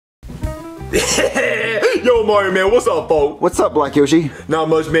Yo, Mario, man, what's up, folks? What's up, Black Yoshi? Not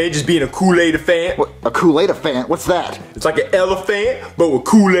much, man, just being a Kool-Aid fan. What, a Kool-aid fan? What's that? It's like an elephant, but with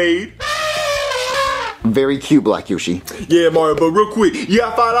Kool-Aid. Very cute, Black Yoshi. Yeah, Mario, but real quick, you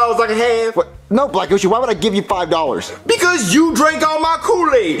got $5 I can have? What? No, Black Yoshi, why would I give you $5? Because you drank all my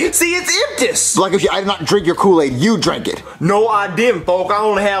Kool-Aid. See, it's empty. Black Yoshi, I did not drink your Kool-Aid. You drank it. No, I didn't, folk. I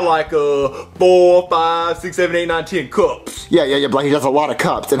only had like 4, 5, 6, 7, 8, 9, 10 cups. Yeah, Black Yoshi, that's a lot of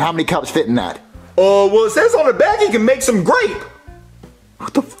cups. And how many cups fit in that? Well, it says on the back it can make some grape.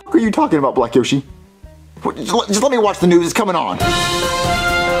 What the fuck are you talking about, Black Yoshi? Just let me watch the news. It's coming on.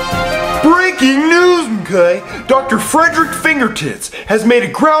 Breaking news, okay? Dr. Frederick Fingertits has made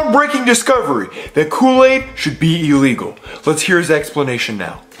a groundbreaking discovery that Kool-Aid should be illegal. Let's hear his explanation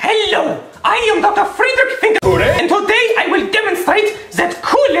now. Hello, I am Dr. Frederick Fingertits, and today I will demonstrate that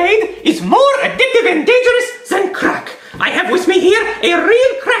Kool-Aid is more addictive and dangerous than crack. I have with me here a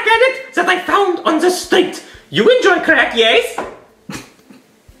real crack addict that I found on the street. You enjoy crack, yes?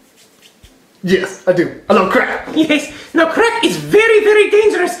 Yes, I do. I love crack. Yes. Now crack is very, very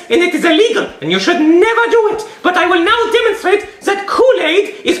dangerous and it is illegal and you should never do it. But I will now demonstrate that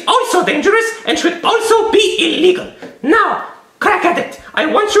Kool-Aid is also dangerous and should also be illegal. Now, crack addict, I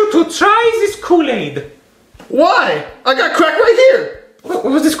want you to try this Kool-Aid. Why? I got crack right here.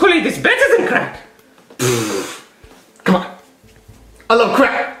 Well, this Kool-Aid is better than crack. Come on. I love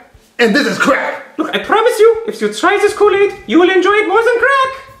crack. And this is crack. Look, I promise you, if you try this Kool-Aid, you will enjoy it more than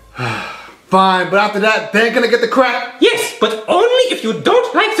crack. Fine, but after that, they ain't gonna get the crack? Yes, but only if you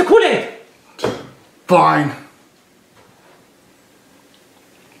don't like the Kool-Aid. Fine.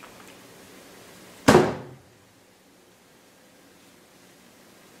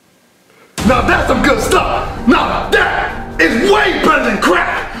 Now that's some good stuff! Now that is way better than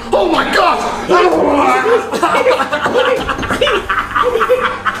crack! Oh my gosh!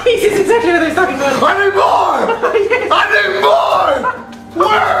 This is exactly what I was talking about. I need more! I need more!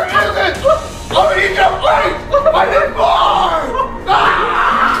 Where is it? I need your face! I need more!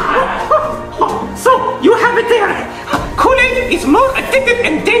 So, you have it there. Kool-Aid is more addictive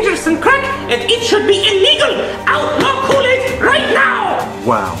and dangerous than crack, and it should be illegal. Outlaw Kool-Aid right now!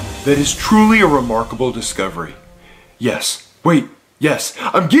 Wow, that is truly a remarkable discovery. Yes,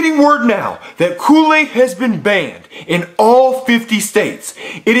 I'm getting word now that Kool-Aid has been banned in all 50 states.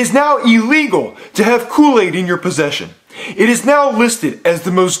 It is now illegal to have Kool-Aid in your possession. It is now listed as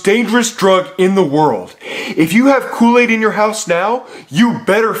the most dangerous drug in the world. If you have Kool-Aid in your house now, you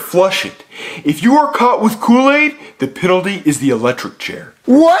better flush it. If you are caught with Kool-Aid, the penalty is the electric chair.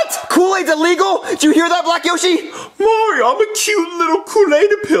 What? Kool-Aid's illegal? Did you hear that, Black Yoshi? Mario, I'm a cute little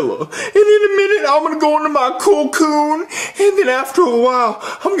Kool-Aid pillow. And in a minute, I'm gonna go into my cocoon. And then after a while,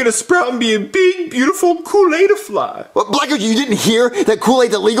 I'm gonna sprout and be a big, beautiful Kool-Aid fly. What, Black Yoshi, you didn't hear that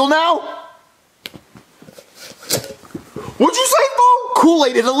Kool-Aid's illegal now? What'd you say, fool?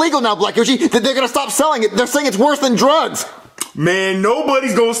 Kool-Aid is illegal now, Black Yoshi. They're gonna stop selling it. They're saying it's worse than drugs. Man,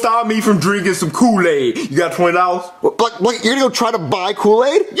 nobody's gonna stop me from drinking some Kool-Aid. You got $20? What, Black, you're gonna go try to buy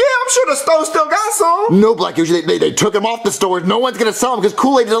Kool-Aid? Yeah, I'm sure the store still got some. No, Black Yoshi, they took them off the stores. No one's gonna sell them because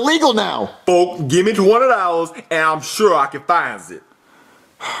Kool-Aid is illegal now. Folk, give me $20 and I'm sure I can find it.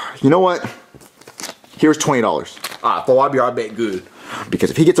 You know what? Here's $20. Alright, I'll be right back good.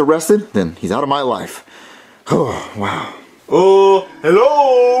 Because if he gets arrested, then he's out of my life. Oh, wow.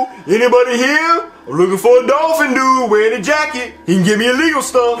 Hello? Anybody here? I'm looking for a dolphin dude wearing a jacket. He can give me illegal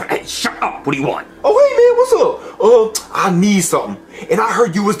stuff. Hey, shut up. What do you want? Oh, hey, man, what's up? I need something. And I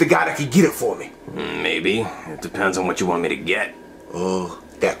heard you was the guy that could get it for me. Maybe. It depends on what you want me to get.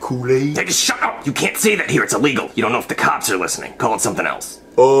 That Kool-Aid? Hey, shut up. You can't say that here. It's illegal. You don't know if the cops are listening. Call it something else.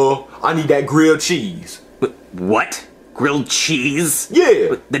 I need that grilled cheese. What? Grilled cheese?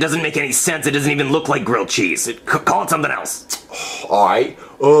 Yeah. That doesn't make any sense. It doesn't even look like grilled cheese. Call it something else. Alright.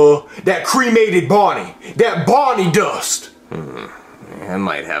 That cremated Barney. That Barney dust. I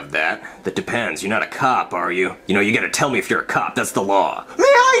might have that. That depends. You're not a cop, are you? You know, you gotta tell me if you're a cop. That's the law. Man,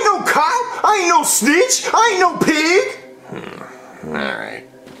 I ain't no cop. I ain't no snitch. I ain't no pig. Alright.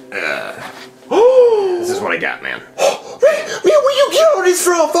 This is what I got, man. Man, where you get all this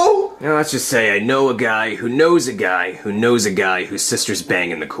from, fool? Now, let's just say I know a guy who knows a guy who knows a guy whose sister's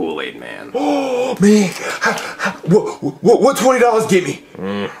banging the Kool-Aid man. Oh, man. What $20 get me?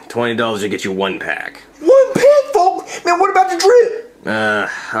 $20 will get you 1 pack. 1 pack, fool? Man, what about the drip?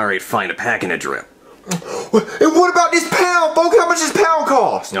 Alright, fine. A pack and a drip. And what about this pound, folks? How much does pound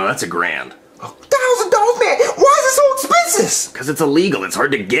cost? No, that's $1,000. $1,000, man. Why is it so expensive? Because it's illegal. It's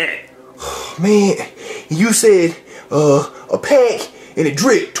hard to get. Man, you said a pack and a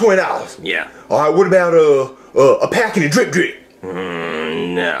drip, $20. Yeah. All right, what about a pack and a drip?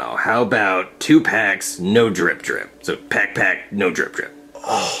 No. How about 2 packs, no drip drip? So pack, no drip drip.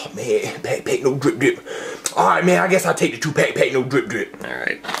 Oh, man. Pack, no drip, drip. All right, man. I guess I'll take the 2 pack, no drip, drip. All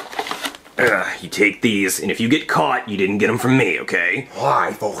right. You take these, and if you get caught, you didn't get them from me, okay? All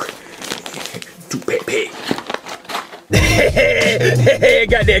right, folks. 2 pack. Hey,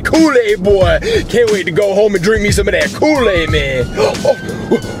 got that Kool-Aid, boy. Can't wait to go home and drink me some of that Kool-Aid, man.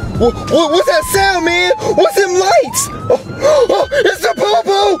 What's that sound, man? What's them lights? It's the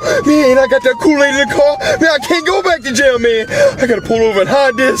Popo! Man, I got that Kool-Aid in the car. Man, I can't go back to jail, man. I gotta pull over and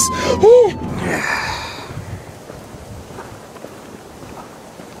hide this.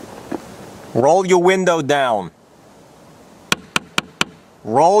 Roll your window down.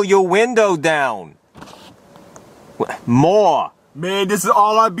 Roll your window down. More. Man, this is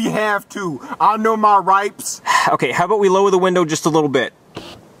all I be have to. I know my rights. Okay, how about we lower the window just a little bit?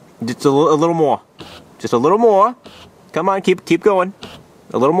 Just a little more. Just a little more. Come on, keep going.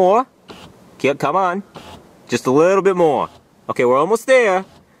 A little more. Come on. Just a little bit more. Okay, we're almost there.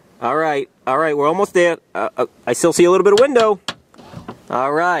 All right, we're almost there. I still see a little bit of window.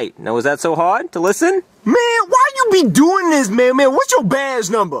 All right. Now, was that so hard to listen? Man, why you be doing this, man? Man, what's your badge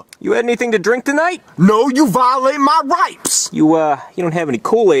number? You had anything to drink tonight? No, you violate my rights. You don't have any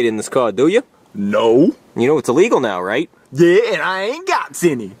Kool-Aid in this car, do you? No. You know it's illegal now, right? Yeah, and I ain't got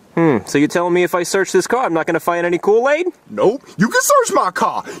any. So you're telling me if I search this car, I'm not gonna find any Kool-Aid? Nope. You can search my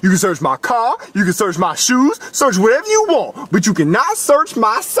car. You can search my car. You can search my shoes. Search whatever you want. But you cannot search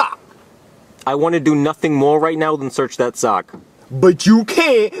my sock. I want to do nothing more right now than search that sock. But you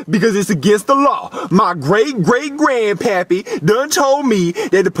can't because it's against the law. My great-great-grandpappy done told me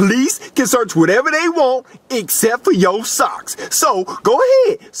that the police can search whatever they want except for your socks. So, go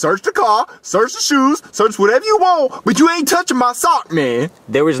ahead. Search the car, search the shoes, search whatever you want, but you ain't touching my sock, man.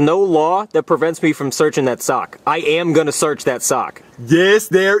 There is no law that prevents me from searching that sock. I am gonna search that sock. Yes,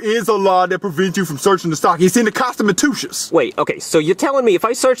 there is a law that prevents you from searching the sock. It's in the Constitution. Wait, okay, so you're telling me if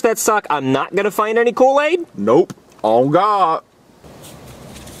I search that sock, I'm not gonna find any Kool-Aid? Nope. On God.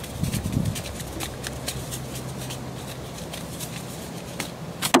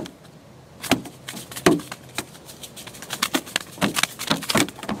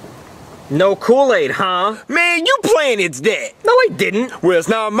 No Kool-Aid, huh? Man, you playing it's that. No, I didn't. Well, it's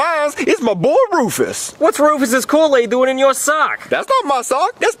not mine. It's my boy Rufus. What's Rufus's Kool-Aid doing in your sock? That's not my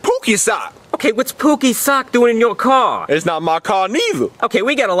sock. That's Pookie's sock. Okay, what's Pookie's sock doing in your car? It's not my car neither. Okay,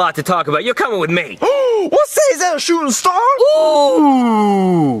 we got a lot to talk about. You're coming with me. What's that? Is that a shooting star?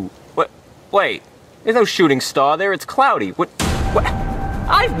 Ooh. Wait. There's no shooting star there. It's cloudy. What?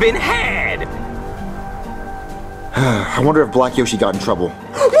 I've been had. I wonder if Black Yoshi got in trouble.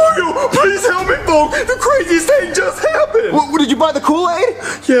 Mario, please help me, folks. The craziest thing just happened. What, did you buy the Kool-Aid?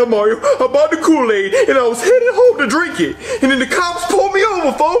 Yeah, Mario, I bought the Kool-Aid and I was headed home to drink it. And then the cops pulled me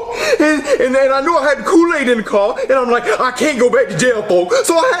over, folks. And then I knew I had the Kool-Aid in the car. And I'm like, I can't go back to jail, folks.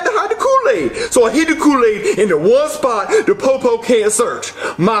 So I had to hide the Kool-Aid. So I hid the Kool-Aid in the one spot the Popo can't search.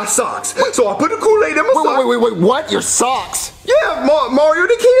 My socks. So I put the Kool-Aid in my socks. Wait, what? Your socks? Yeah, Mario,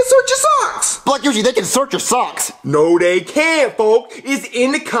 they can't search your socks. Black Yoshi, they can search your socks. No, they can't, folks. It's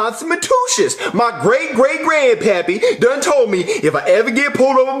in the Constitution. My great-great-grandpappy done told me if I ever get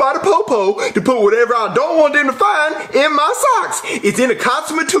pulled over by the Popo to put whatever I don't want them to find in my socks. It's in the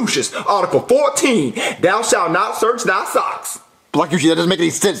Constitution, Article 14. Thou shalt not search thy socks. Black Yoshi, that doesn't make any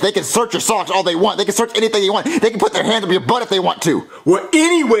sense. They can search your socks all they want. They can search anything they want. They can put their hands up your butt if they want to. Well,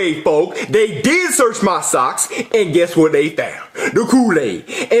 anyway, folks, they did search my socks, and guess what they found? The Kool-Aid.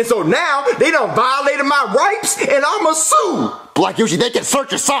 And so now, they done violated my rights, and I'ma sue. Black Yoshi, they can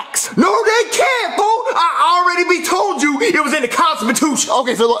search your socks. No, they can't, folks. I already told you it was in the Constitution.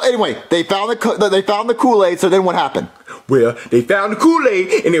 Okay, so anyway, they found the Kool-Aid, so then what happened? Well, they found the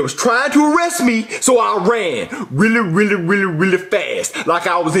Kool-Aid and they was trying to arrest me, so I ran really fast, like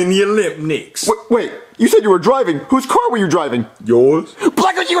I was in the Olympics. Wait, you said you were driving. Whose car were you driving? Yours?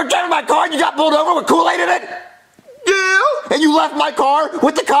 Black Yoshi, you were driving my car and you got pulled over with Kool-Aid in it? Yeah. And you left my car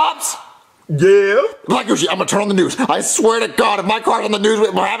with the cops? Yeah. Black Yoshi, I'm gonna turn on the news. I swear to God, if my car's on the news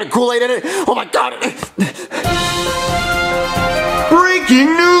with having Kool-Aid in it, oh my God. Breaking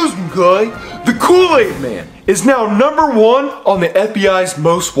news, guy. The Kool-Aid Man is now #1 on the FBI's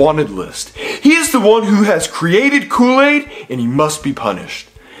most wanted list. He is the one who has created Kool-Aid, and he must be punished.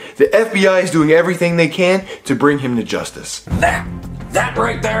 The FBI is doing everything they can to bring him to justice. That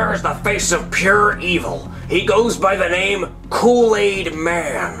right there is the face of pure evil. He goes by the name Kool-Aid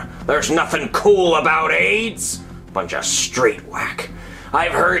Man. There's nothing cool about AIDS. Bunch of street whack.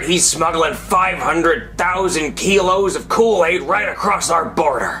 I've heard he's smuggling 500,000 kilos of Kool-Aid right across our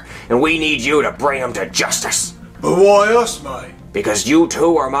border, and we need you to bring him to justice. But why us, mate? because you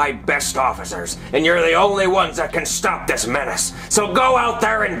two are my best officers, and you're the only ones that can stop this menace. So go out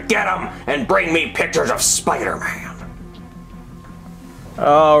there and get them, and bring me pictures of Spider-Man.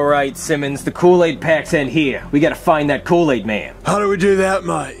 Alright, Simmons, the Kool-Aid pack's in here. We gotta find that Kool-Aid man. How do we do that,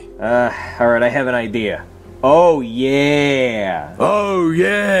 mate? Alright, I have an idea. Oh yeah! Oh,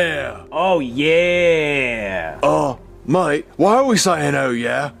 yeah! Oh yeah! Mate, why are we saying oh,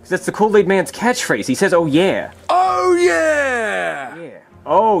 yeah? 'Cause that's the Kool-Aid man's catchphrase. He says, oh yeah! Oh, yeah! Yeah.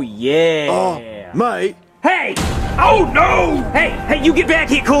 Oh yeah! Mate. Hey! Oh no! Hey, you get back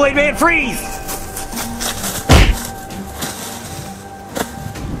here, Kool-Aid man, freeze!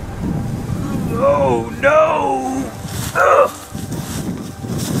 Oh no! Ugh.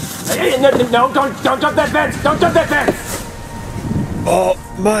 Hey, no, don't jump that fence! Don't jump that fence! Oh,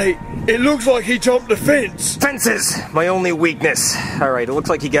 mate, it looks like he jumped the fence. Fences! My only weakness. Alright, it looks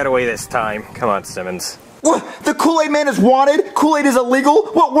like he got away this time. Come on, Simmons. What? The Kool-Aid man is wanted? Kool-Aid is illegal?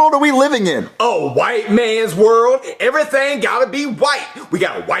 What world are we living in? A white man's world. Everything gotta be white. We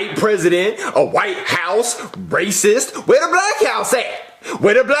got a white president, a white house, racist. Where the black house at?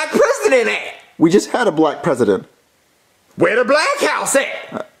 Where the black president at? We just had a black president. Where the black house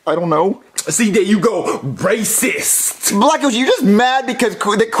at? I don't know. See, there you go, racist. Black Yoshi, you're just mad because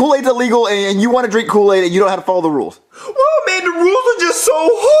the Kool-Aid's illegal and you want to drink Kool-Aid and you don't know how to follow the rules. Well, man, the rules are just so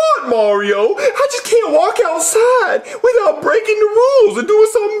hard, Mario. I just can't walk outside without breaking the rules and doing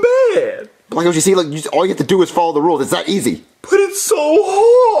something bad. Black Yoshi, see, look, all you have to do is follow the rules. It's that easy. But it's so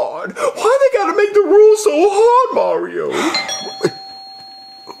hard. Why they gotta make the rules so hard, Mario?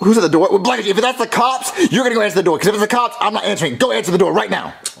 Who's at the door? Well, Black Yoshi, if that's the cops, you're gonna go answer the door. Because if it's the cops, I'm not answering. Go answer the door right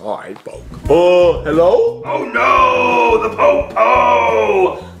now. All right, folks. Hello? Oh no! The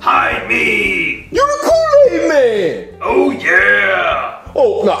Popo! Hide me! You're the Kool-Aid man. Oh yeah!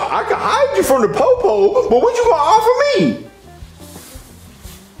 Oh, no, I can hide you from the Popo, but what you gonna offer me?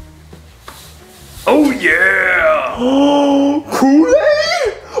 Oh yeah! Oh,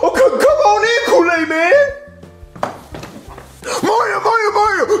 Kool-Aid? Oh, come on in, Kool-Aid man.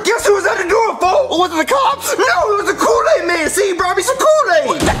 Mario, guess who was at the door, folks? Was it the cops? No, it was the Kool-Aid man. See, he brought me some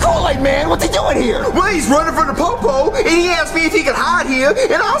Kool-Aid. The Kool-Aid man? What's he doing here? Well, he's running from the Popo, and he asked me if he could hide here,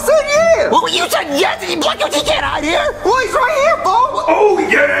 and I said yeah. Well, you said yes, and Black Yoshi can't hide here. Well, he's right here, folks. Oh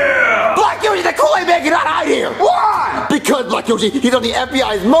yeah! Black Yoshi, the Kool-Aid man cannot hide here. Why? Because, Black Yoshi, he's on the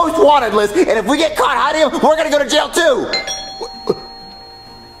FBI's most wanted list, and if we get caught hiding him, we're gonna go to jail too.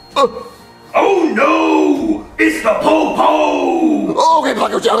 Oh no! It's the Popo! Okay,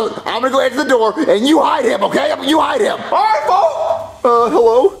 Black Yoshi, I'm gonna go answer the door, and you hide him, okay? You hide him. All right, folks.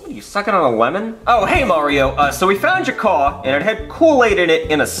 Hello? You sucking on a lemon? Oh, hey Mario, so we found your car, and it had Kool-Aid in it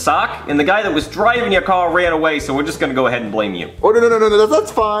in a sock, and the guy that was driving your car ran away, so we're just gonna go ahead and blame you. Oh, no,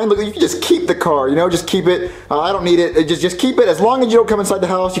 that's fine. Look, you can just keep the car, you know, just keep it. I don't need it. Just keep it. As long as you don't come inside the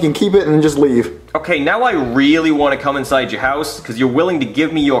house, you can keep it and just leave. Okay, now I really want to come inside your house, because you're willing to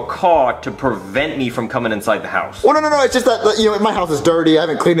give me your car to prevent me from coming inside the house. Oh, no, it's just that, you know, my house is dirty. I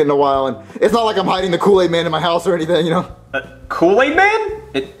haven't cleaned it in a while, and it's not like I'm hiding the Kool-Aid man in my house or anything, you know? Kool-Aid man?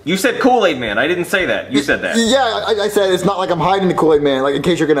 You said Kool-Aid man. I didn't say that. You said that. Yeah, I said it's not like I'm hiding the Kool-Aid man, like in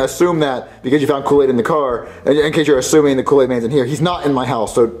case you're gonna assume that because you found Kool-Aid in the car, in case you're assuming the Kool-Aid man's in here. He's not in my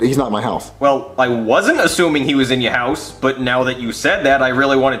house, so he's not in my house. Well, I wasn't assuming he was in your house, but now that you said that, I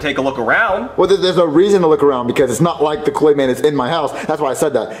really want to take a look around. Well, there's no reason to look around because it's not like the Kool-Aid man is in my house. That's why I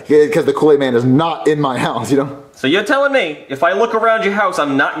said that, because the Kool-Aid man is not in my house, you know? So you're telling me, if I look around your house,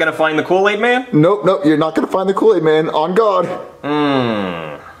 I'm not gonna find the Kool-Aid man? Nope, you're not gonna find the Kool-Aid man, on God.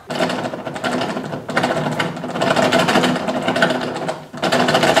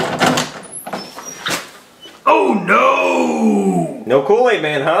 Oh no! No Kool-Aid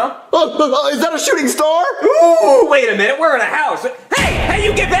man, huh? Is that a shooting star? Ooh, wait a minute, we're in a house. Hey,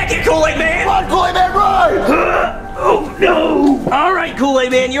 you get back here, Kool-Aid man! Run, Kool-Aid man, run! Oh no! All right,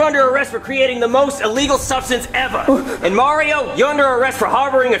 Kool-Aid man, you're under arrest for creating the most illegal substance ever. And Mario, you're under arrest for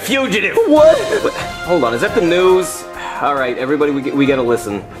harboring a fugitive. What? Hold on, is that the news? All right, everybody, we gotta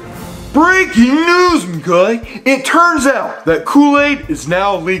listen. Breaking news, McCoy! It turns out that Kool-Aid is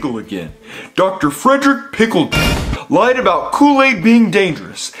now legal again. Dr. Frederick Pickle lied about Kool-Aid being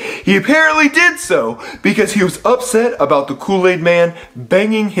dangerous. He apparently did so because he was upset about the Kool-Aid man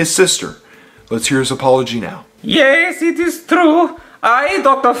banging his sister. Let's hear his apology now. Yes, it is true. I,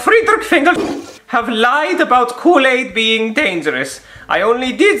 Dr. Friedrich Fingel, have lied about Kool-Aid being dangerous. I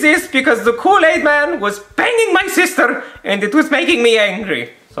only did this because the Kool-Aid man was banging my sister and it was making me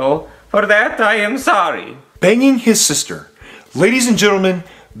angry. So, for that, I am sorry. Banging his sister. Ladies and gentlemen,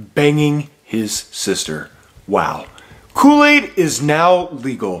 banging his sister. Wow. Kool-Aid is now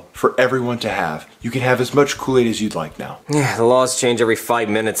legal for everyone to have. You can have as much Kool-Aid as you'd like now. Yeah, the laws change every 5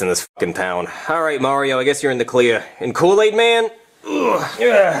 minutes in this fucking town. Alright, Mario, I guess you're in the clear. And Kool-Aid Man? Ugh.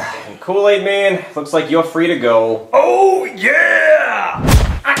 Yeah. And Kool-Aid Man, looks like you're free to go. Oh, yeah!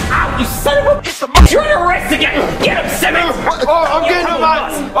 Ow, you son of a... You're under arrest again! Get him, Simmons! Oh, I'm getting him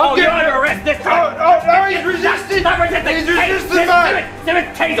out! Oh, you're under arrest this time! Oh, he's resisting! Stop resisting! He's resisting, man!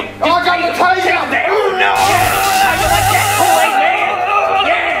 Simmons, tase him! Oh, I got the taser! Oh, no! You like that, Kool-Aid Man?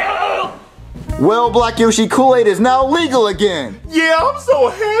 Yeah! Well, Black Yoshi, Kool-Aid is now legal again. Yeah, I'm so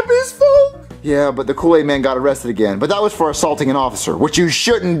happy as folk. Yeah, but the Kool-Aid Man got arrested again. But that was for assaulting an officer, which you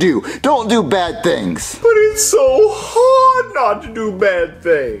shouldn't do. Don't do bad things. But it's so hard not to do bad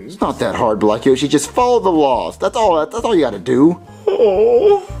things. It's not that hard, Black Yoshi. Just follow the laws. That's all you gotta do.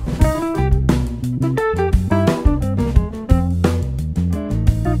 Oh.